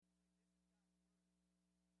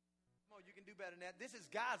you can do better than that. This is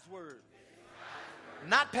God's word,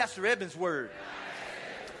 not Pastor Edmonds' word.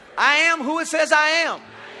 I am who it says I am.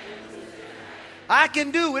 I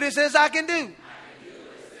can do what it says I can do.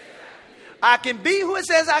 I can be who it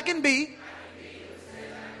says I can be.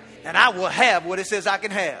 And I will have what it says I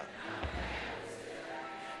can have.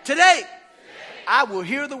 Today, I will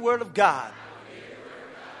hear the word of God.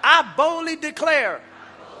 I boldly declare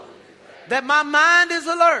that my mind is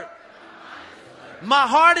alert. My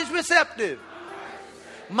heart is receptive.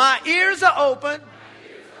 My ears are open.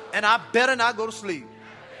 And I better not go to sleep.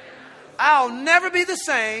 I'll never be the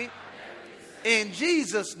same. In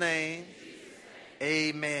Jesus' name,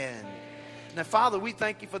 amen. Now, Father, we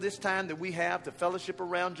thank you for this time that we have to fellowship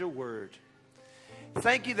around your word.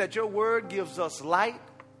 Thank you that your word gives us light.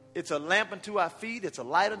 It's a lamp unto our feet. It's a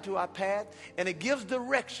light unto our path. And it gives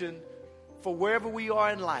direction for wherever we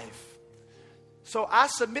are in life. So I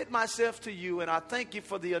submit myself to you, and I thank you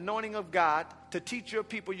for the anointing of God to teach your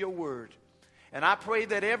people your word. And I pray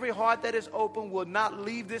that every heart that is open will not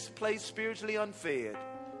leave this place spiritually unfed.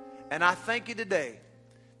 And I thank you today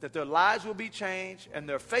that their lives will be changed and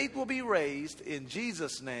their faith will be raised in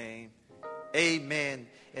Jesus' name. Amen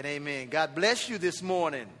and amen. God bless you this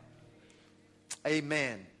morning.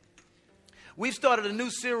 Amen. We've started a new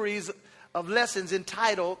series of lessons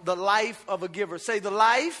entitled The Life of a Giver. Say, the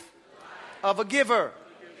life of a giver.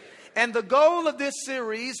 And the goal of this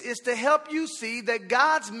series is to help you see that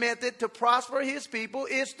God's method to prosper his people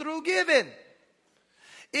is through giving.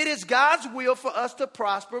 It is God's will for us to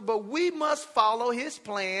prosper, but we must follow his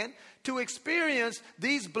plan to experience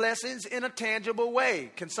these blessings in a tangible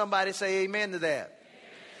way. Can somebody say amen to that? Amen.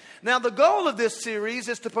 Now, the goal of this series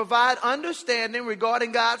is to provide understanding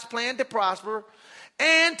regarding God's plan to prosper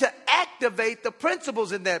and to activate the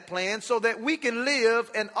principles in that plan so that we can live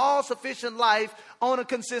an all-sufficient life on a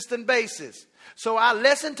consistent basis. So our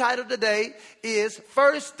lesson title today is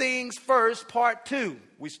First Things First, Part 2.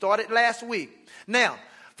 We started last week. Now,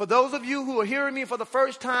 for those of you who are hearing me for the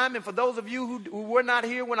first time, and for those of you who were not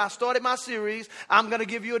here when I started my series, I'm going to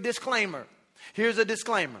give you a disclaimer. Here's a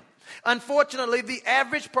disclaimer. Unfortunately, the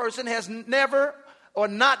average person has never or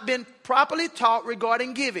not been properly taught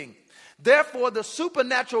regarding giving. Therefore, the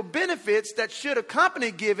supernatural benefits that should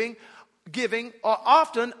accompany giving are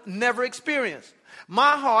often never experienced.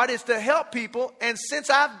 My heart is to help people, and since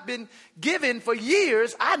I've been giving for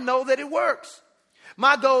years, I know that it works.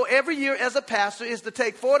 My goal every year as a pastor is to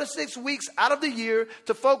take 4 to 6 weeks out of the year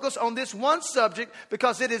to focus on this one subject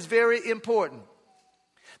because it is very important.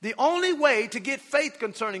 The only way to get faith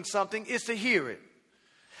concerning something is to hear it.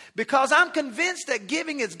 Because I'm convinced that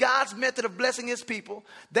giving is God's method of blessing his people.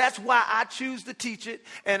 That's why I choose to teach it,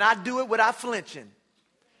 and I do it without flinching.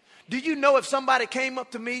 Do you know if somebody came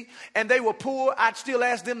up to me and they were poor, I'd still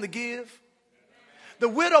ask them to give? The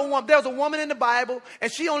widow woman, there was a woman in the Bible,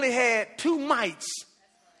 and she only had 2 mites.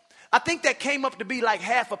 I think that came up to be like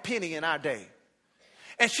half a penny in our day.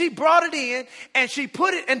 And she brought it in, and she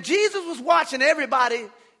put it, and Jesus was watching everybody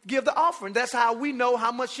give the offering. That's how we know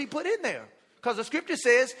how much she put in there. Because the scripture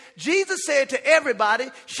says, Jesus said to everybody,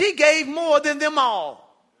 she gave more than them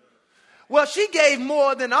all. Well, she gave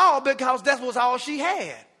more than all because that was all she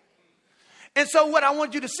had. And so what I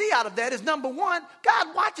want you to see out of that is, number one,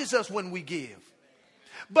 God watches us when we give.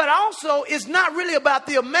 But also, it's not really about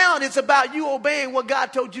the amount. It's about you obeying what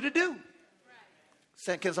God told you to do.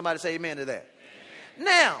 Can somebody say amen to that? Amen.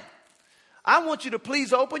 Now, I want you to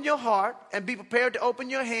please open your heart and be prepared to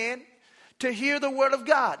open your hand to hear the word of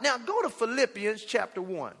God. Now, go to Philippians chapter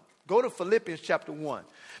 1. Go to Philippians chapter 1.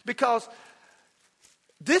 Because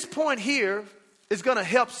this point here is going to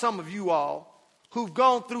help some of you all who've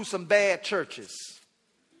gone through some bad churches.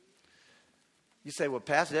 You say, well,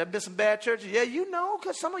 Pastor, there have been some bad churches. Yeah, you know,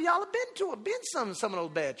 because some of y'all have been some of those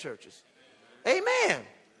bad churches. Amen.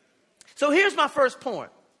 So here's my first point.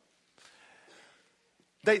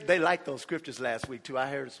 They liked those scriptures last week, too. I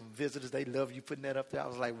heard some visitors. They love you putting that up there. I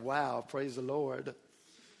was like, wow, praise the Lord.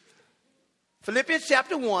 Philippians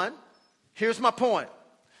chapter 1. Here's my point.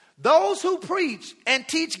 Those who preach and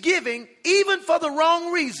teach giving, even for the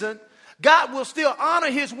wrong reason, God will still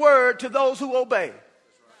honor his word to those who obey.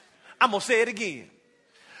 I'm going to say it again.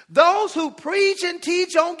 Those who preach and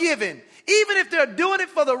teach on giving, even if they're doing it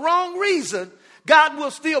for the wrong reason, God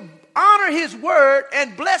will still honor his word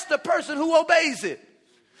and bless the person who obeys it.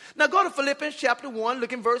 Now go to Philippians chapter 1,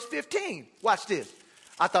 look in verse 15. Watch this.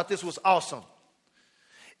 I thought this was awesome.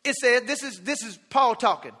 It said, this is Paul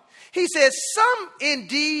talking. He says, some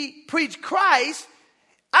indeed preach Christ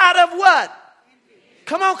out of what? Envy.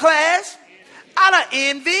 Come on, class. Out of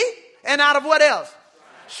envy and out of what else?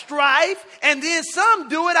 strife, and then some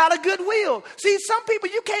do it out of goodwill. See, some people,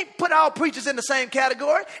 you can't put all preachers in the same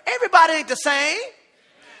category. Everybody ain't the same.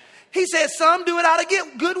 He said some do it out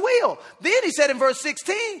of goodwill. Then he said in verse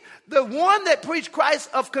 16, the one that preached Christ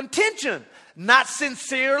of contention, not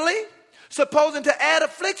sincerely, supposing to add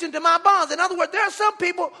affliction to my bonds. In other words, there are some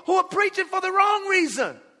people who are preaching for the wrong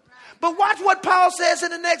reason. But watch what Paul says in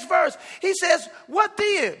the next verse. He says, what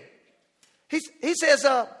then? He says,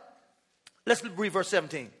 let's read verse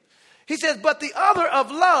 17. He says, but the other of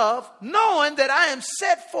love, knowing that I am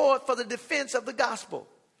set forth for the defense of the gospel.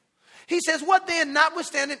 He says, what then,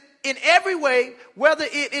 notwithstanding, in every way, whether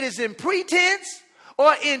it is in pretense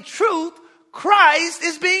or in truth, Christ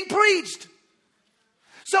is being preached.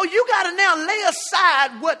 So you got to now lay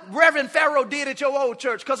aside what Reverend Pharaoh did at your old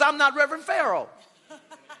church, because I'm not Reverend Pharaoh.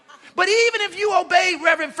 But even if you obeyed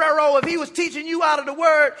Reverend Pharaoh, if he was teaching you out of the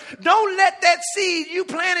word, don't let that seed you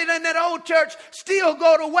planted in that old church still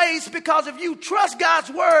go to waste, because if you trust God's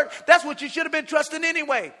word, that's what you should have been trusting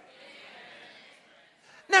anyway.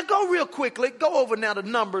 Now go real quickly, go over now to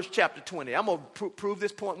Numbers chapter 20. I'm going to prove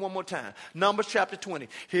this point one more time. Numbers chapter 20.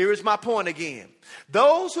 Here is my point again.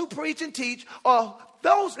 Those who preach and teach, or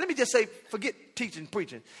those, let me just say, forget teaching and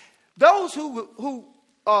preaching. Those who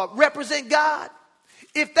represent God,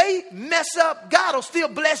 if they mess up, God will still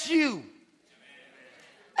bless you.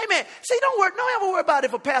 Amen. See, don't ever worry about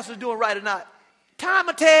if a pastor's doing right or not. Time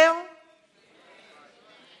will tell.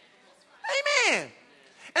 Amen.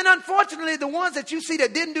 And unfortunately, the ones that you see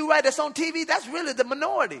that didn't do right that's on TV, that's really the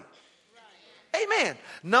minority. Amen.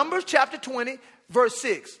 Numbers chapter 20, verse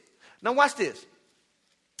 6. Now watch this.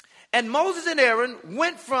 And Moses and Aaron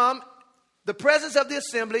went from the presence of the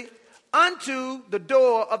assembly unto the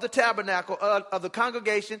door of the tabernacle of the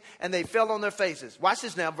congregation, and they fell on their faces. Watch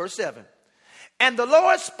this now, verse 7. And the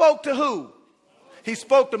Lord spoke to who? He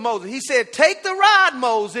spoke to Moses. He said, take the rod,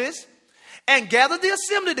 Moses, and gather the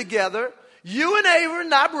assembly together, you and Aaron,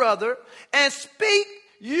 thy brother, and speak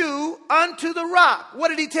you unto the rock. What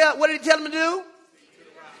did he tell him to do?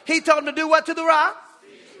 He told him to do what to the rock?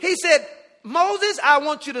 He said, Moses, I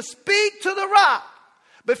want you to speak to the rock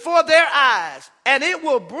before their eyes, and it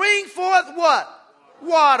will bring forth what?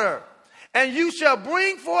 Water. And you shall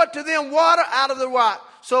bring forth to them water out of the rock,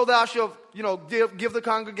 so thou shalt, give the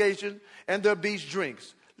congregation and their beasts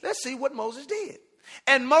drinks. Let's see what Moses did.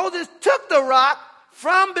 And Moses took the rock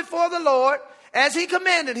from before the Lord as he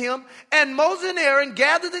commanded him, and Moses and Aaron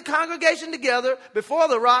gathered the congregation together before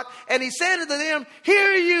the rock, and he said unto them,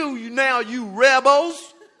 hear you now, you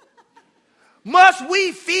rebels. Must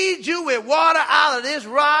we feed you with water out of this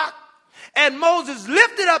rock? And Moses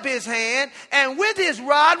lifted up his hand, and with his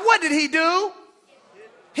rod, what did he do?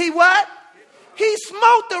 He what? He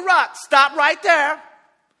smote the rock. Stop right there.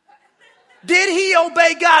 Did he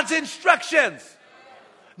obey God's instructions?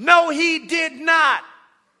 No, he did not.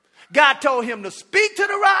 God told him to speak to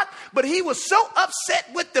the rock, but he was so upset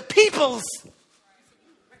with the peoples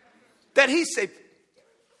that he said,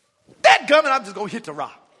 that gummit, I'm just going to hit the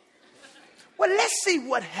rock. Well, let's see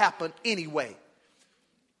what happened anyway.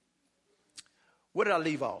 Where did I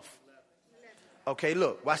leave off? Okay,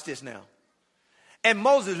 look, watch this now. And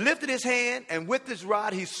Moses lifted his hand, and with his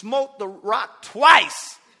rod, he smote the rock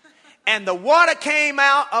twice. And the water came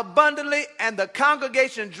out abundantly, and the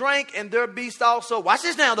congregation drank, and their beasts also. Watch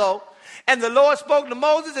this now, though. And the Lord spoke to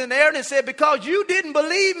Moses and Aaron and said, because you didn't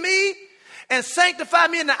believe me and sanctify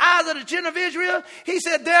me in the eyes of the children of Israel, he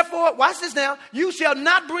said, therefore, watch this now, you shall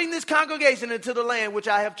not bring this congregation into the land which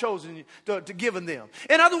I have chosen to give them.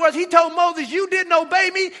 In other words, he told Moses, you didn't obey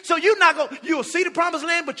me, so you'll see the promised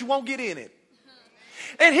land, but you won't get in it.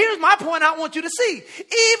 And here's my point I want you to see.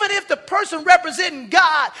 Even if the person representing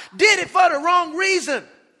God did it for the wrong reason,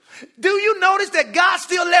 do you notice that God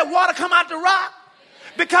still let water come out the rock?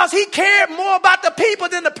 Because he cared more about the people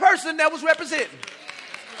than the person that was representing.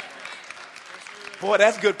 Boy,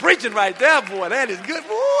 that's good preaching right there, boy. That is good.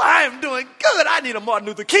 Ooh, I am doing good. I need a Martin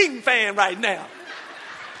Luther King fan right now.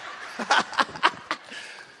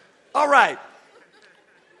 All right.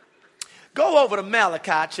 Go over to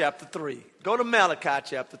Malachi chapter 3. Go to Malachi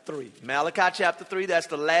chapter 3. Malachi chapter 3, that's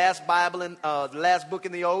the last the last book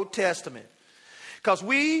in the Old Testament. Because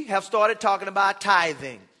we have started talking about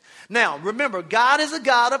tithing. Now, remember, God is a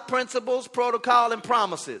God of principles, protocol, and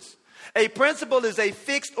promises. A principle is a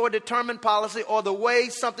fixed or determined policy, or the way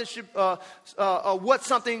something should, what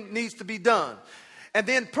something needs to be done. And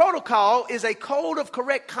then protocol is a code of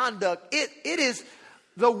correct conduct. It is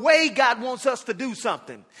the way God wants us to do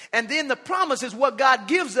something. And then the promise is what God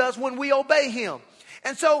gives us when we obey him.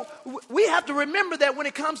 And so we have to remember that when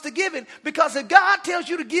it comes to giving, because if God tells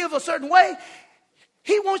you to give a certain way,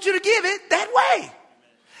 he wants you to give it that way.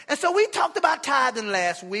 And so we talked about tithing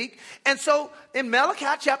last week. And so in Malachi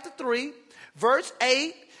chapter 3, verse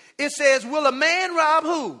 8, it says, will a man rob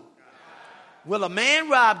who? Will a man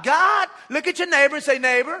rob God? Look at your neighbor and say,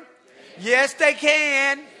 neighbor. Yes, they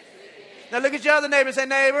can. Now look at your other neighbor and say,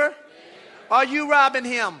 neighbor, are you robbing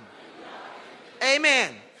him?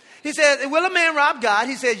 Amen. He said, will a man rob God?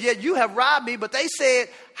 He said, yeah, you have robbed me. But they said,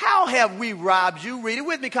 how have we robbed you? Read it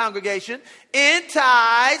with me, congregation. In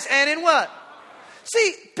tithes and in what?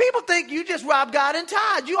 See, people think you just rob God in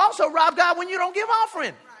tithes. You also rob God when you don't give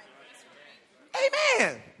offering.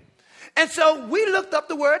 Amen. And so we looked up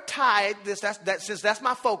the word tithe, since that's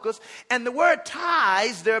my focus. And the word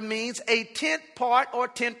tithes there means a tenth part or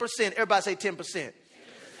 10%. Everybody say 10%.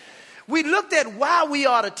 We looked at why we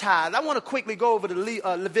ought to tithe. I want to quickly go over to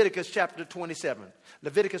Leviticus chapter 27.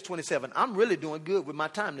 Leviticus 27. I'm really doing good with my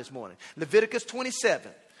time this morning. Leviticus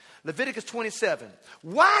 27. Leviticus 27.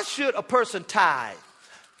 Why should a person tithe?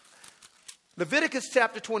 Leviticus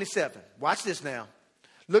chapter 27. Watch this now.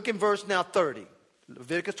 Look in verse now 30.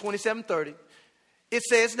 Leviticus 27:30. It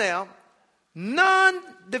says now, none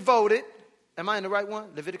devoted. Am I in the right one?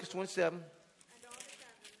 Leviticus 27.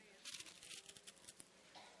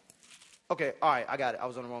 Okay, all right, I got it. I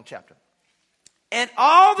was on the wrong chapter. And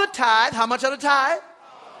all the tithe, how much of the tithe?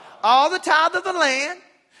 All the tithe of the land,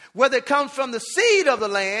 whether it comes from the seed of the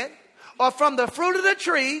land or from the fruit of the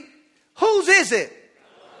tree, whose is it?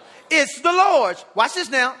 It's the Lord's. Watch this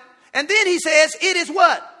now. And then he says, it is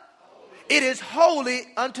what? It is holy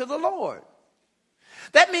unto the Lord.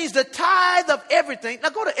 That means the tithe of everything.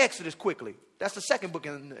 Now go to Exodus quickly. That's the second book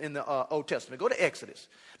in the Old Testament. Go to Exodus.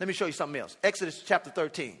 Let me show you something else. Exodus chapter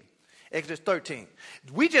 13. Exodus 13.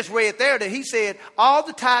 We just read there that he said all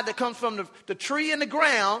the tithe that comes from the tree and the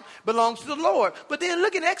ground belongs to the Lord. But then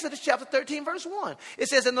look at Exodus chapter 13 verse 1. It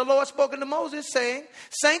says, and the Lord spoke unto Moses saying,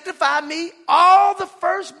 sanctify me all the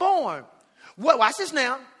firstborn. Watch this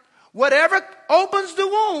now. Whatever opens the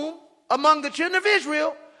womb among the children of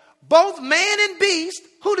Israel, both man and beast,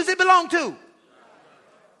 who does it belong to?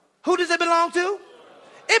 Who does it belong to?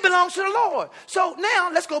 It belongs to the Lord. So now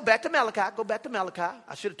let's go back to Malachi. Go back to Malachi.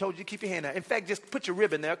 I should have told you to keep your hand out. In fact, just put your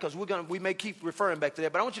ribbon there because we may keep referring back to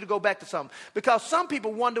that. But I want you to go back to something because some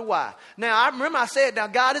people wonder why. Now, I remember I said, now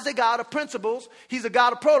God is a God of principles. He's a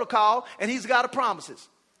God of protocol and he's a God of promises.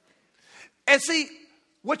 And see,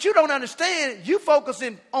 what you don't understand, you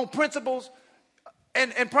focusing on principles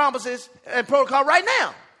and promises and protocol right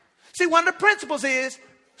now. See, one of the principles is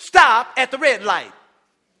stop at the red light.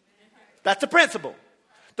 That's the principle.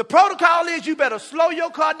 The protocol is you better slow your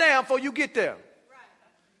car down before you get there.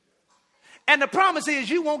 And the promise is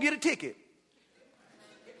you won't get a ticket.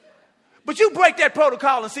 But you break that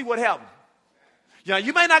protocol and see what happens. You know,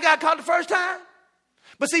 you may not got caught the first time.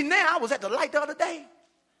 But see, now I was at the light the other day.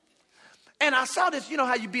 And I saw this, you know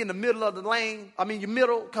how you be in the middle of the lane? I mean, you're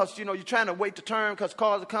middle because, you know, you're trying to wait to turn because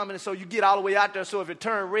cars are coming. And so you get all the way out there. So if it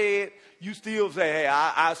turned red, you still say, hey,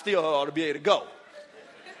 I still ought to be able to go.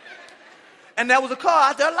 And there was a car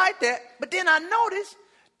out there like that. But then I noticed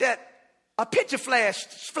that a picture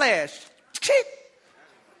flashed. I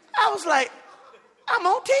was like, I'm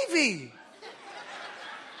on TV.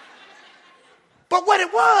 But what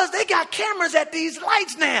it was, they got cameras at these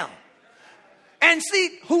lights now. And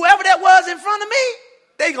see, whoever that was in front of me,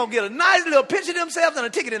 they going to get a nice little picture of themselves and a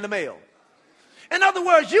ticket in the mail. In other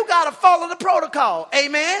words, you got to follow the protocol.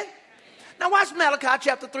 Amen? Now watch Malachi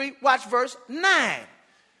chapter 3. Watch verse 9.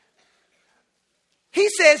 He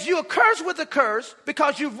says, you're cursed with a curse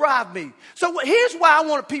because you've robbed me. So here's why I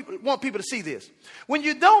want people to see this. When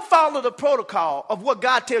you don't follow the protocol of what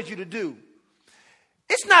God tells you to do,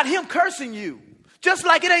 it's not him cursing you. Just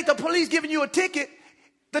like it ain't the police giving you a ticket.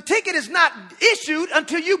 The ticket is not issued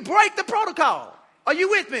until you break the protocol. Are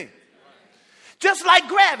you with me? Just like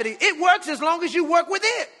gravity. It works as long as you work with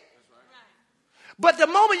it. But the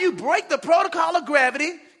moment you break the protocol of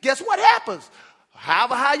gravity, guess what happens?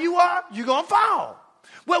 However high you are, you're going to fall.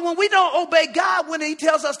 Well, when we don't obey God when he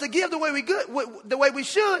tells us to give the way we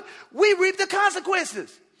should, we reap the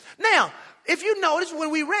consequences. Now, if you notice,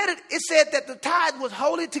 when we read it, it said that the tithe was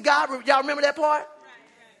holy to God. Y'all remember that part?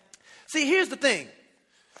 See, here's the thing.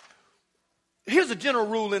 Here's a general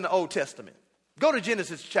rule in the Old Testament. Go to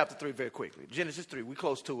Genesis chapter 3 very quickly. Genesis 3, we're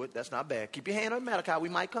close to it. That's not bad. Keep your hand on Malachi. We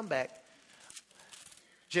might come back.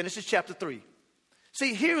 Genesis chapter 3.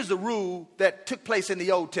 See, here's the rule that took place in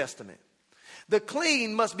the Old Testament. The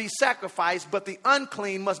clean must be sacrificed, but the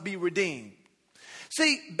unclean must be redeemed.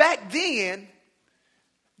 See, back then,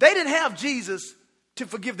 they didn't have Jesus to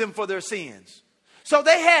forgive them for their sins. So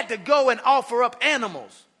they had to go and offer up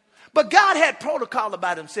animals. But God had protocol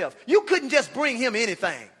about himself. You couldn't just bring him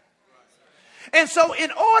anything. And so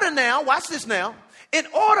in order now, watch this now, in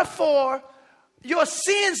order for your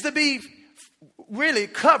sins to be really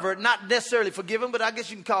covered, not necessarily forgiven, but I guess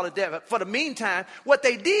you can call it that. But for the meantime, what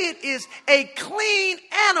they did is a clean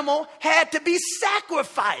animal had to be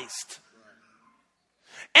sacrificed.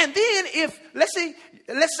 And then if,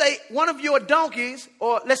 let's say one of your donkeys,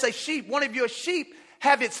 or let's say sheep, one of your sheep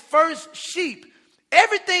have its first sheep,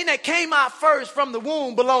 everything that came out first from the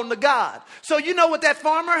womb belonged to God. So you know what that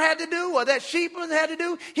farmer had to do, or that sheepman had to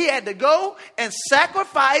do? He had to go and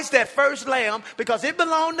sacrifice that first lamb because it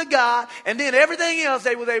belonged to God, and then everything else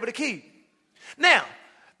they was able to keep. Now,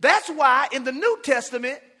 that's why in the New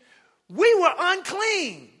Testament, we were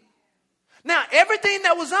unclean. Now, everything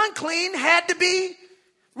that was unclean had to be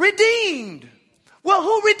redeemed. Well,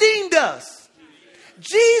 who redeemed us?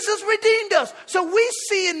 Jesus redeemed us. So we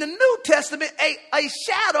see in the New Testament a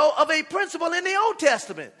shadow of a principle in the Old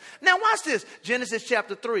Testament. Now watch this. Genesis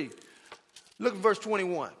chapter 3. Look at verse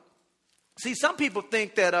 21. See, some people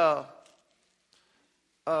think that,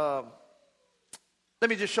 let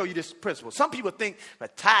me just show you this principle. Some people think,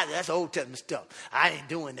 but tithe, that's Old Testament stuff. I ain't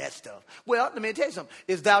doing that stuff. Well, let me tell you something.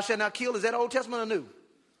 Is thou shalt not kill, is that Old Testament or New?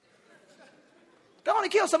 Go on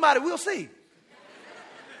and kill somebody, we'll see.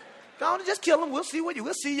 Go on and just kill them. We'll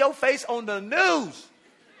see your face on the news.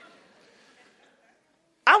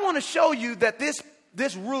 I want to show you that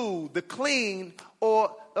this rule, the clean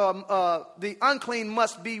or the unclean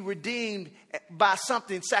must be redeemed by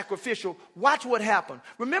something sacrificial. Watch what happened.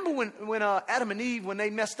 Remember when Adam and Eve, when they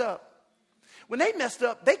messed up? When they messed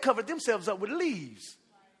up, they covered themselves up with leaves.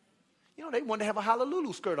 You know, they wanted to have a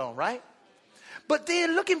hallelujah skirt on, right? But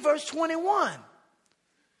then look in verse 21.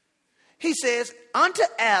 He says, unto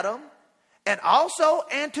Adam and also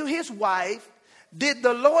and to his wife did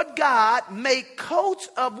the Lord God make coats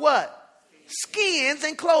of what? Skins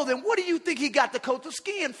and clothing. What do you think he got the coat of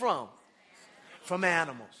skin from? From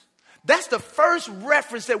animals. That's the first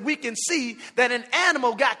reference that we can see that an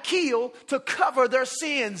animal got killed to cover their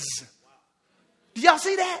sins. Do y'all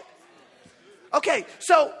see that? Okay,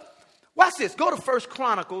 so watch this. Go to 1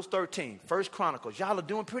 Chronicles 13. 1 Chronicles. Y'all are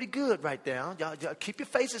doing pretty good right now. Y'all keep your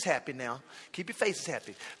faces happy now. Keep your faces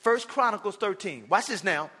happy. 1 Chronicles 13. Watch this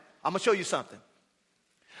now. I'm going to show you something.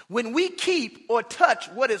 When we keep or touch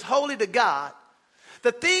what is holy to God,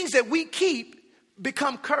 the things that we keep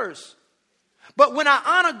become cursed. But when I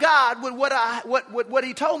honor God with what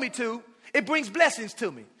he told me to, it brings blessings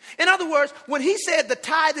to me. In other words, when he said the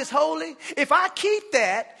tithe is holy, if I keep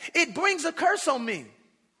that, it brings a curse on me.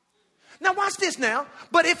 Now watch this now.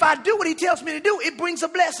 But if I do what he tells me to do, it brings a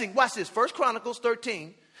blessing. Watch this. 1 Chronicles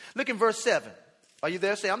 13. Look in verse 7. Are you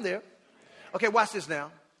there? Say, I'm there. Okay, watch this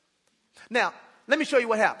now. Now, let me show you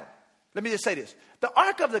what happened. Let me just say this. The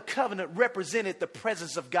Ark of the Covenant represented the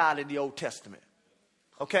presence of God in the Old Testament.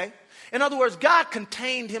 Okay? In other words, God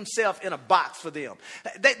contained himself in a box for them.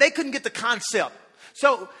 They couldn't get the concept.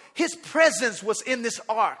 So his presence was in this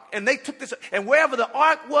ark. And they took this. And wherever the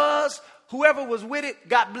ark was, whoever was with it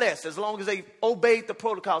got blessed as long as they obeyed the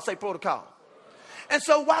protocol. Say protocol. And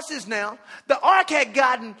so watch this now. The ark had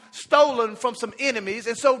gotten stolen from some enemies.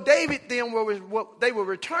 And so David then they were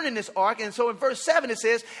returning this ark. And so in verse 7 it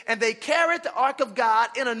says, and they carried the ark of God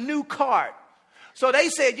in a new cart. So they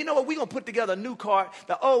said, you know what, we're going to put together a new cart.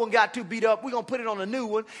 The old one got too beat up. We're going to put it on a new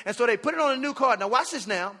one. And so they put it on a new cart. Now watch this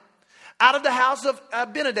now. Out of the house of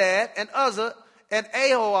Abinadab and Uzzah and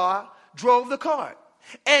Ahor drove the cart.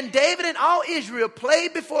 And David and all Israel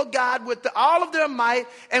played before God with all of their might,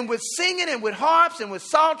 and with singing and with harps and with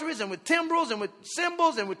psalteries and with timbrels and with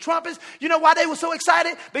cymbals and with trumpets. You know why they were so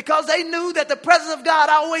excited? Because they knew that the presence of God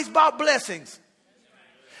always brought blessings.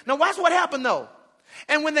 Now watch what happened though.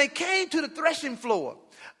 And when they came to the threshing floor,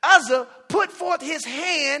 Uzzah put forth his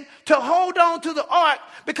hand to hold on to the ark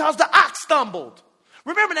because the ox stumbled.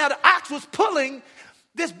 Remember now, the ox was pulling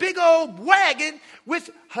this big old wagon which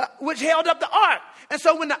held up the ark. And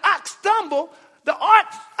so when the ox stumbled, the ark,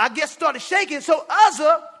 I guess, started shaking. So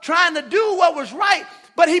Uzzah, trying to do what was right,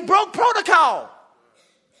 but he broke protocol.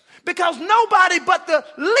 Because nobody but the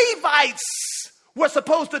Levites were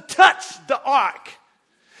supposed to touch the ark.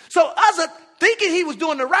 So Uzzah, thinking he was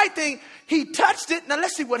doing the right thing, he touched it. Now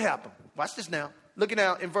let's see what happened. Watch this now. Looking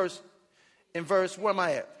now in verse, where am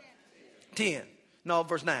I at? 10. No,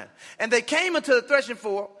 verse 9. And they came into the threshing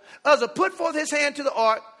floor. Uzzah put forth his hand to the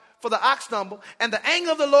ark, for the ox stumbled, and the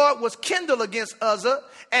anger of the Lord was kindled against Uzzah,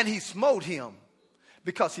 and he smote him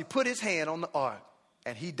because he put his hand on the ark,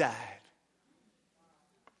 and he died.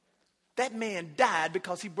 That man died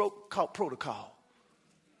because he broke protocol.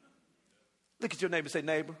 Look at your neighbor and say,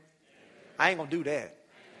 neighbor, I ain't going to do that.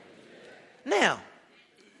 Now,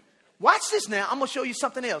 watch this now. I'm going to show you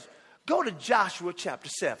something else. Go to Joshua chapter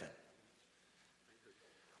 7.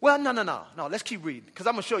 Well, no. Let's keep reading because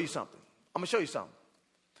I'm going to show you something.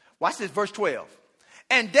 Watch this, verse 12.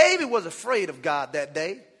 And David was afraid of God that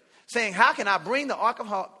day, saying, how can I bring the ark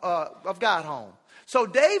of God home? So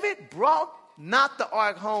David brought not the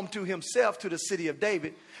ark home to himself to the city of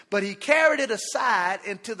David, but he carried it aside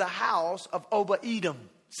into the house of Obed-Edom.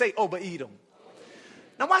 Say Obed-Edom.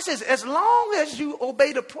 Now watch this. As long as you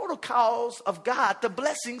obey the protocols of God, the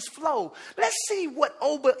blessings flow. Let's see what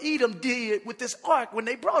Obed-Edom did with this ark when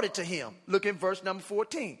they brought it to him. Look in verse number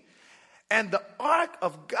 14. And the ark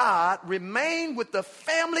of God remained with the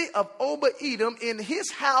family of Obed-Edom in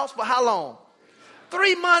his house for how long?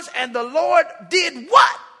 3 months. And the Lord did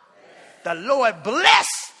what? The Lord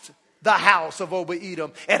blessed the house of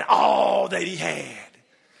Obed-Edom and all that he had.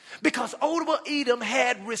 Because Obed-Edom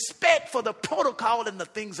had respect for the protocol and the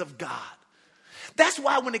things of God. That's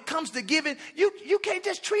why when it comes to giving, you can't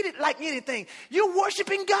just treat it like anything. You're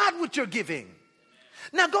worshiping God with your giving.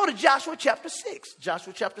 Now go to Joshua chapter 6.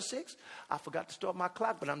 Joshua chapter 6. I forgot to start my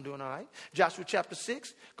clock, but I'm doing all right. Joshua chapter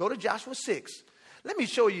 6. Go to Joshua 6. Let me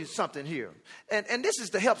show you something here. And this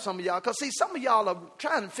is to help some of y'all. Because see, some of y'all are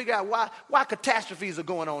trying to figure out why catastrophes are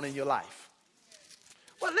going on in your life.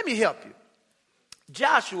 Well, let me help you.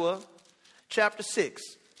 Joshua chapter 6.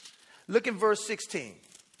 Look in verse 16.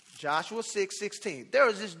 Joshua 6:16. There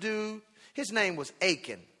was this dude. His name was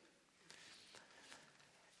Achan.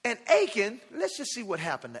 And Achan, let's just see what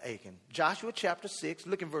happened to Achan. Joshua chapter 6,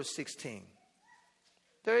 look in verse 16.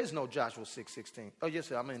 There is no Joshua 6:16. Oh, yes,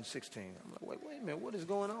 sir, I'm in 16. I'm like, wait a minute, what is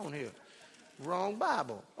going on here? Wrong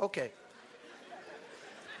Bible. Okay.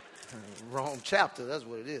 Wrong chapter, that's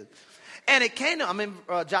what it is. And it came to, I'm in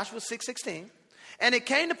Joshua 6:16. And it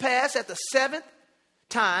came to pass at the 7th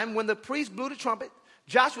time when the priest blew the trumpet,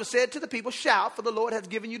 Joshua said to the people, shout, for the Lord has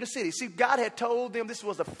given you the city. See, God had told them this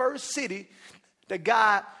was the first city that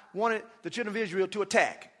God wanted the children of Israel to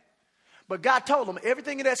attack. But God told them,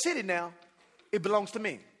 everything in that city now, it belongs to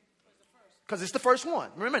me. Because it's the first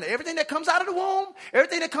one. Remember, everything that comes out of the womb,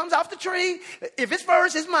 everything that comes off the tree, if it's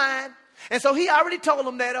first, it's mine. And so he already told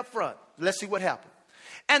them that up front. Let's see what happened.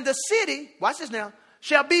 And the city, watch this now,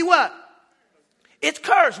 shall be what? It's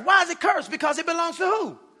cursed. Why is it cursed? Because it belongs to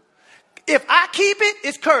who? If I keep it,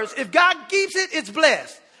 it's cursed. If God keeps it, it's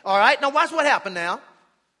blessed. All right, now watch what happened now.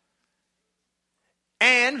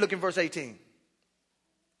 And look in verse 18.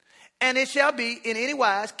 And it shall be in any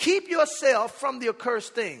wise, keep yourself from the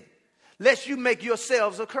accursed thing, lest you make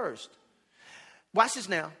yourselves accursed. Watch this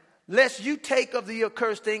now. Lest you take of the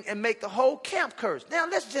accursed thing and make the whole camp cursed. Now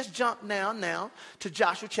let's just jump now to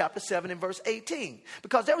Joshua chapter 7 and verse 18.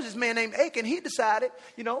 Because there was this man named Achan. He decided,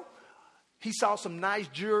 he saw some nice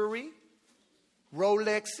jewelry,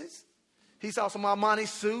 Rolexes. He saw some Armani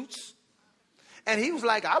suits. And he was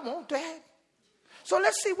like, I want that. So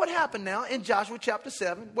let's see what happened now in Joshua chapter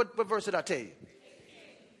 7. What verse did I tell you? 18.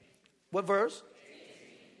 What verse?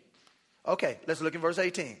 18. Okay, let's look in verse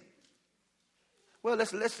 18. Well,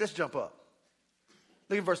 let's jump up.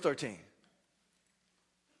 Look at verse 13.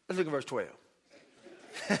 Let's look at verse 12.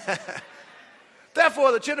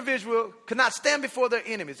 Therefore, the children of Israel could not stand before their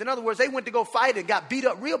enemies. In other words, they went to go fight and got beat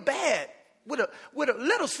up real bad with a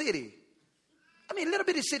little city. I mean, little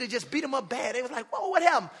bitty city just beat them up bad. They was like, whoa, what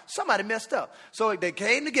happened? Somebody messed up. So they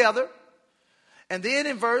came together. And then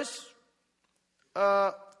in verse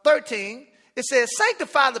 13, it says,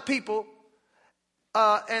 sanctify the people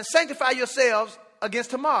and sanctify yourselves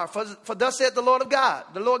against tomorrow. For thus said the Lord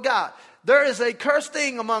God, there is a cursed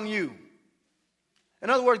thing among you.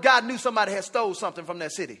 In other words, God knew somebody had stole something from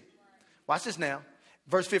that city. Watch this now.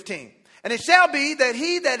 Verse 15. And it shall be that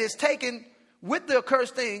he that is taken with the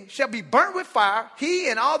accursed thing shall be burnt with fire,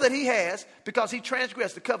 he and all that he has, because he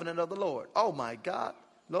transgressed the covenant of the Lord. Oh my God,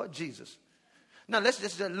 Lord Jesus. Now let's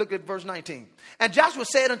just look at verse 19. And Joshua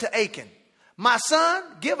said unto Achan, my son,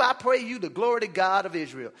 give, I pray you, the glory to God of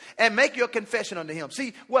Israel, and make your confession unto him.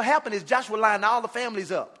 See, what happened is Joshua lined all the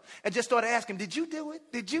families up and just started asking, did you do it?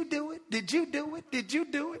 Did you do it? Did you do it? Did you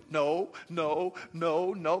do it? No.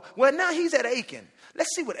 Well, now he's at Achan.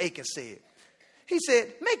 Let's see what Achan said. He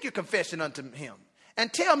said, make your confession unto him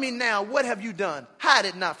and tell me now, what have you done? Hide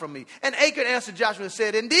it not from me. And Achan answered Joshua and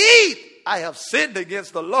said, indeed, I have sinned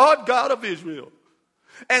against the Lord God of Israel.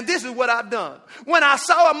 And this is what I've done. When I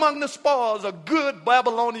saw among the spoils a good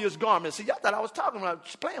Babylonian garment. See, y'all thought I was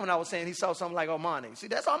playing when I was saying he saw something like Armani. See,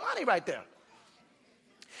 that's Armani right there.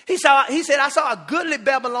 He said, I saw a goodly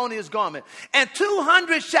Babylonian garment and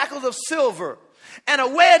 200 shekels of silver and a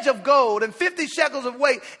wedge of gold and 50 shekels of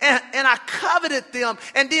weight. And I coveted them.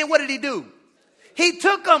 And then what did he do? He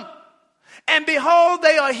took them. And behold,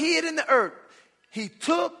 they are hid in the earth. He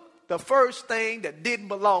took the first thing that didn't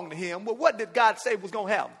belong to him. Well, what did God say was going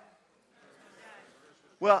to happen?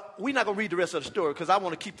 Well, we're not going to read the rest of the story because I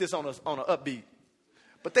want to keep this on an upbeat.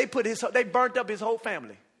 But they burnt up his whole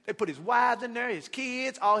family. They put his wives in there, his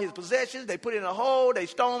kids, all his possessions. They put it in a hole, they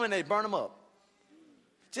stone him, and they burn him up.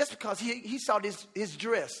 Just because he saw his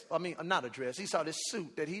dress. I mean, not a dress. He saw this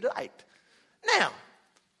suit that he liked. Now,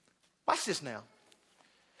 watch this now.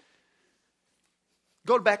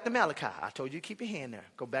 Go back to Malachi. I told you to keep your hand there.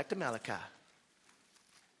 Go back to Malachi.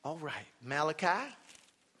 All right, Malachi.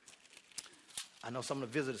 I know some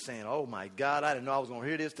of the visitors saying, oh my God, I didn't know I was going to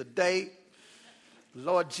hear this today.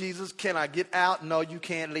 Lord Jesus, can I get out? No, you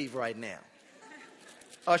can't leave right now.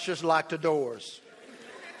 Ushers lock the doors.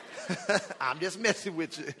 I'm just messing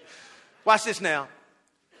with you. Watch this now.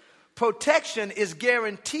 Protection is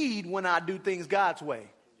guaranteed when I do things God's way.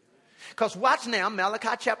 Because watch now,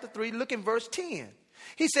 Malachi chapter 3, look in verse 10.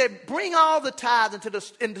 He said, bring all the tithes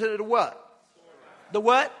into the what? The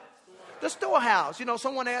what? The storehouse. You know,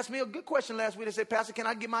 someone asked me a good question last week. They said, Pastor, can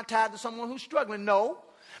I give my tithe to someone who's struggling? No,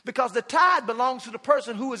 because the tithe belongs to the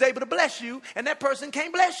person who is able to bless you, and that person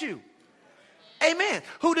can't bless you. Amen.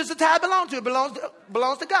 Who does the tithe belong to? It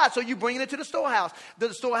belongs to God. So you bring it into the storehouse.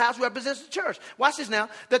 The storehouse represents the church. Watch this now.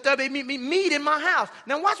 That there may be meat in my house.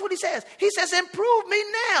 Now watch what he says. He says, improve me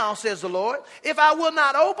now, says the Lord, if I will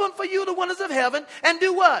not open for you the windows of heaven and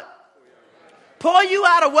do what? Pour you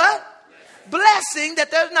out of what? Blessing that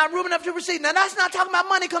there's not room enough to receive. Now that's not talking about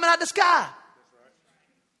money coming out of the sky.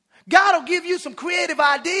 God will give you some creative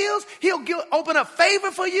ideas. He'll open up favor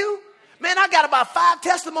for you. Man, I got about 5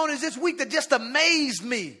 testimonies this week that just amazed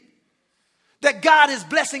me that God is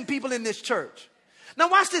blessing people in this church. Now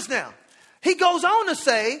watch this now. He goes on to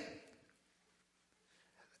say,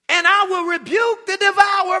 and I will rebuke the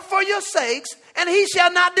devourer for your sakes, and he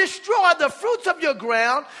shall not destroy the fruits of your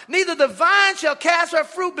ground, neither the vine shall cast her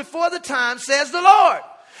fruit before the time, says the Lord.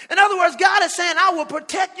 In other words, God is saying, I will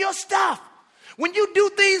protect your stuff. When you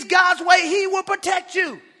do things God's way, he will protect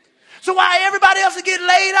you. So while everybody else is getting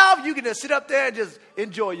laid off, you can just sit up there and just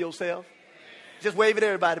enjoy yourself. Just wave at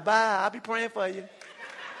everybody. Bye. I'll be praying for you.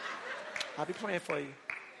 I'll be praying for you.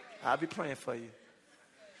 I'll be praying for you.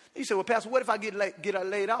 You say, well, Pastor, what if I get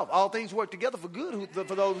laid off? All things work together for good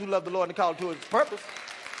for those who love the Lord and call to his purpose.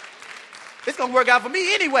 It's going to work out for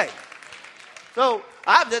me anyway. So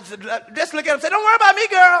I just look at him and say, don't worry about me,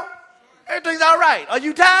 girl. Everything's all right. Are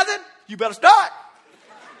you tithing? You better start.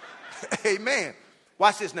 Amen.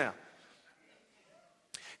 Watch this now.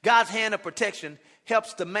 God's hand of protection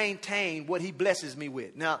helps to maintain what he blesses me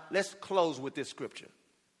with. Now, let's close with this scripture.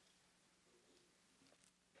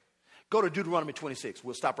 Go to Deuteronomy 26.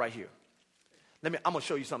 We'll stop right here. I'm going to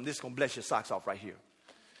show you something. This is going to bless your socks off right here.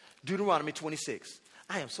 Deuteronomy 26.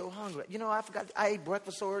 I am so hungry. You know, I forgot. I ate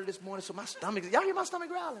breakfast so early this morning, so my stomach. Y'all hear my stomach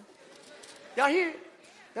growling? Y'all hear it?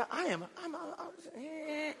 Yeah, I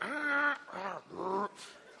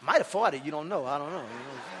might have fought it. You don't know. I don't know.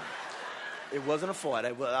 It wasn't a fight.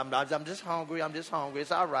 I'm just hungry. I'm just hungry.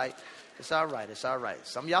 It's all right. It's all right. It's all right.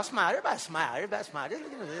 Some of y'all smile. Everybody smile. Everybody smile. Just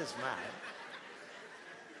look at this smile.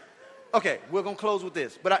 Okay, we're going to close with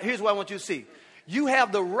this. But here's what I want you to see. You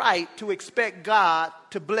have the right to expect God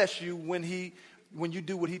to bless you when you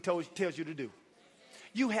do what he tells you to do.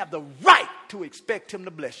 You have the right to expect him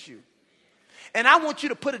to bless you. And I want you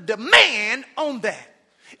to put a demand on that.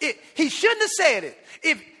 He shouldn't have said it.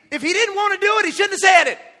 If he didn't want to do it, he shouldn't have said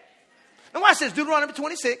it. And watch this, Deuteronomy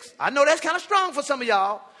 26. I know that's kind of strong for some of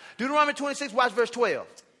y'all. Deuteronomy 26, watch verse 12.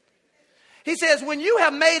 He says, when you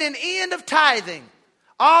have made an end of tithing,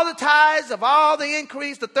 all the tithes of all the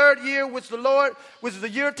increase, the third year, which is the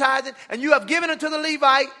year of tithing, and you have given it to the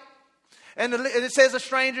Levite, and it says the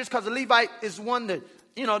strangers, because the Levite is one that,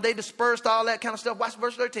 they dispersed all that kind of stuff. Watch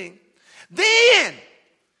verse 13. Then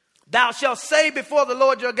thou shalt say before the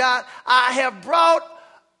Lord your God, I have brought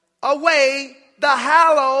away the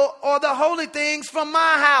hallow or the holy things from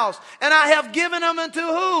my house, and I have given them unto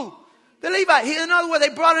who? The Levite. In other words,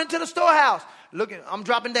 they brought it into the storehouse. Look, I'm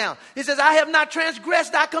dropping down. He says, I have not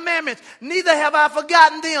transgressed thy commandments, neither have I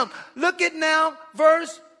forgotten them. Look at now,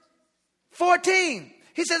 verse 14.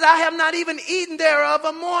 He says, I have not even eaten thereof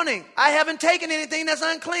a morning. I haven't taken anything that's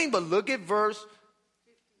unclean. But look at verse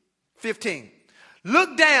 15.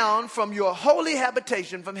 Look down from your holy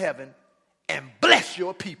habitation from heaven and bless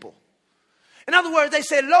your people. In other words, they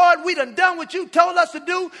said, Lord, we done what you told us to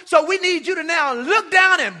do, so we need you to now look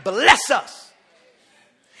down and bless us.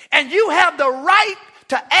 And you have the right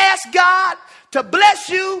to ask God to bless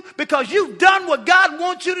you because you've done what God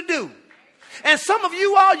wants you to do. And some of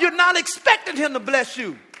you all, you're not expecting him to bless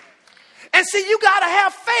you. And see, you got to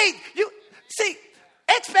have faith. See,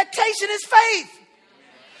 expectation is faith.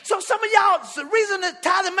 So some of y'all, the reason that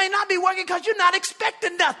tithing may not be working because you're not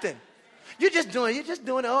expecting nothing. You're just doing it.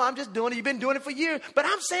 Oh, I'm just doing it. You've been doing it for years. But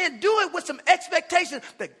I'm saying do it with some expectation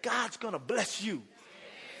that God's going to bless you.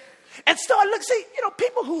 And start look, see,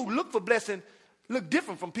 people who look for blessing look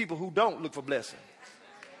different from people who don't look for blessing.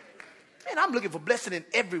 Man, I'm looking for blessing in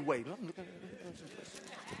every way.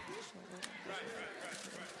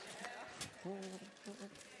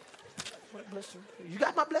 You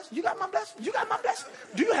got my blessing? You got my blessing? You got my blessing?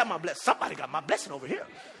 Do you have my blessing? Somebody got my blessing over here.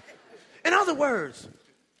 In other words,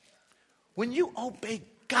 when you obey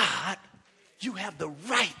God, you have the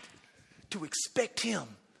right to expect him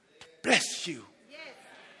to bless you.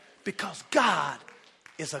 Because God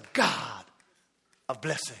is a God of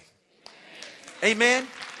blessing. Amen.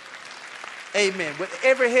 Amen. With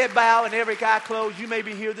every head bowed and every eye closed, you may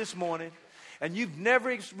be here this morning and you've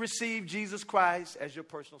never received Jesus Christ as your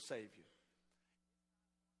personal Savior.